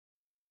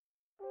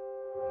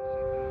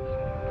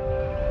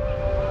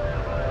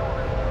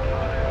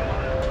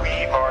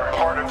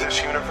of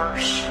this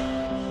universe.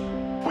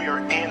 We are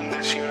in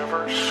this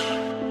universe.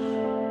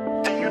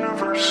 The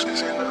universe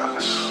is in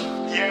us.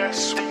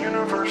 Yes, the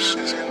universe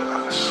is in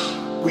us.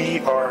 We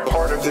are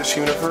part of this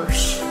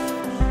universe.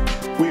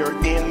 We are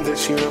in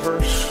this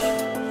universe.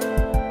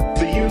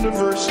 The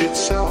universe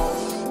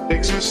itself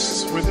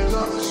exists within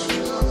us.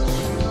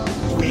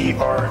 We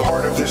are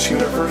part of this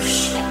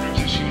universe.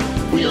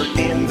 We are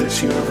in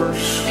this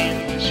universe.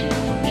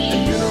 The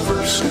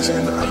universe is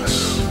in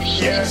us.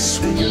 Yes,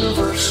 the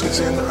universe is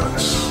in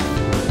us.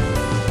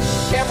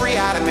 Every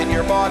atom in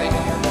your body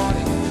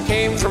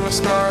came from a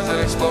star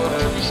that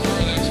exploded.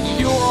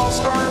 You are all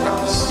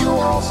stardust. You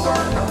are all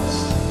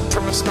stardust.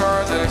 From a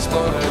star that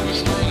exploded.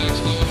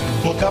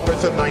 Look up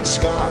at the night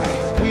sky.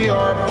 We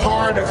are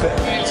part of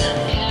it.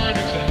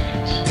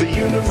 The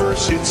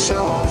universe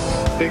itself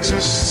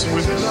exists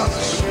within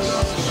us.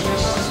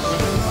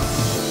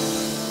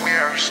 We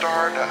are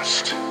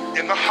stardust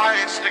in the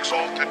highest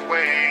exalted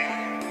way,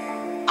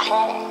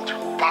 called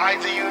by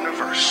the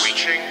universe,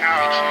 reaching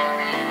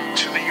out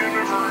to the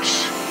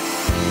universe.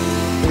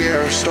 We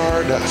are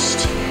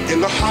stardust in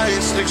the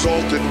highest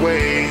exalted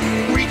way,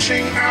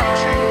 reaching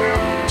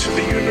out to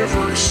the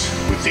universe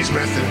with these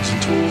methods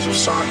and tools of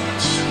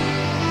science.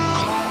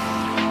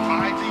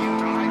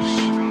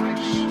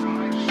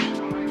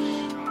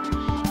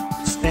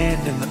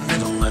 Stand in the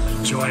middle and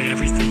enjoy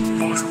everything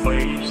both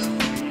ways.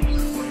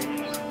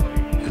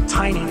 The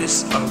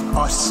tininess of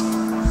us,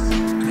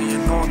 the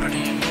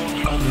enormity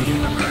of the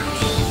universe.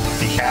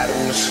 The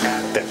atoms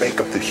that make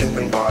up the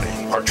human body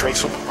are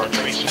traceable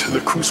to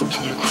the crucible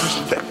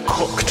that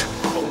cooked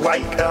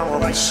light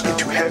elements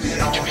into heavy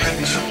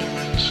elements.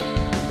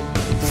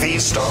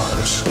 These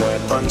stars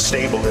went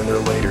unstable in their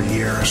later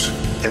years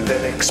and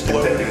then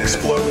exploded,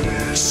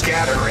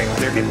 scattering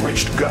their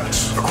enriched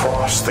guts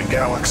across the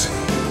galaxy.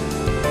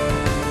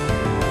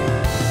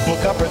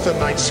 Look up at the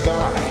night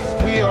sky.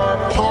 We are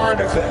part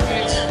of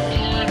it.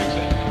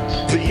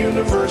 The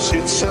universe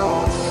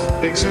itself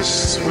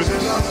exists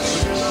within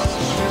us.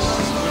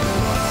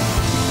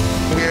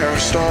 We are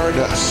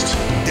stardust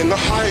in the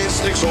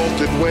highest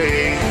exalted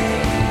way,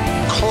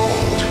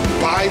 called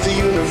by the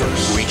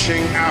universe,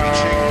 reaching out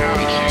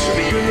to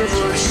the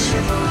universe.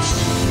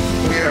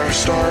 We are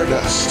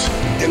stardust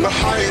in the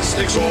highest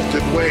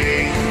exalted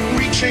way,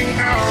 reaching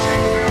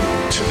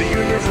out to the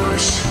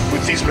universe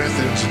with these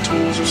methods and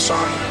tools of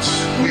science.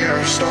 We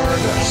are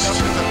stardust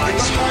in the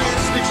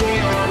highest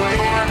exalted way,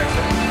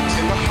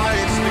 in the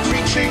highest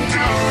reaching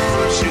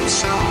out to the universe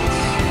itself.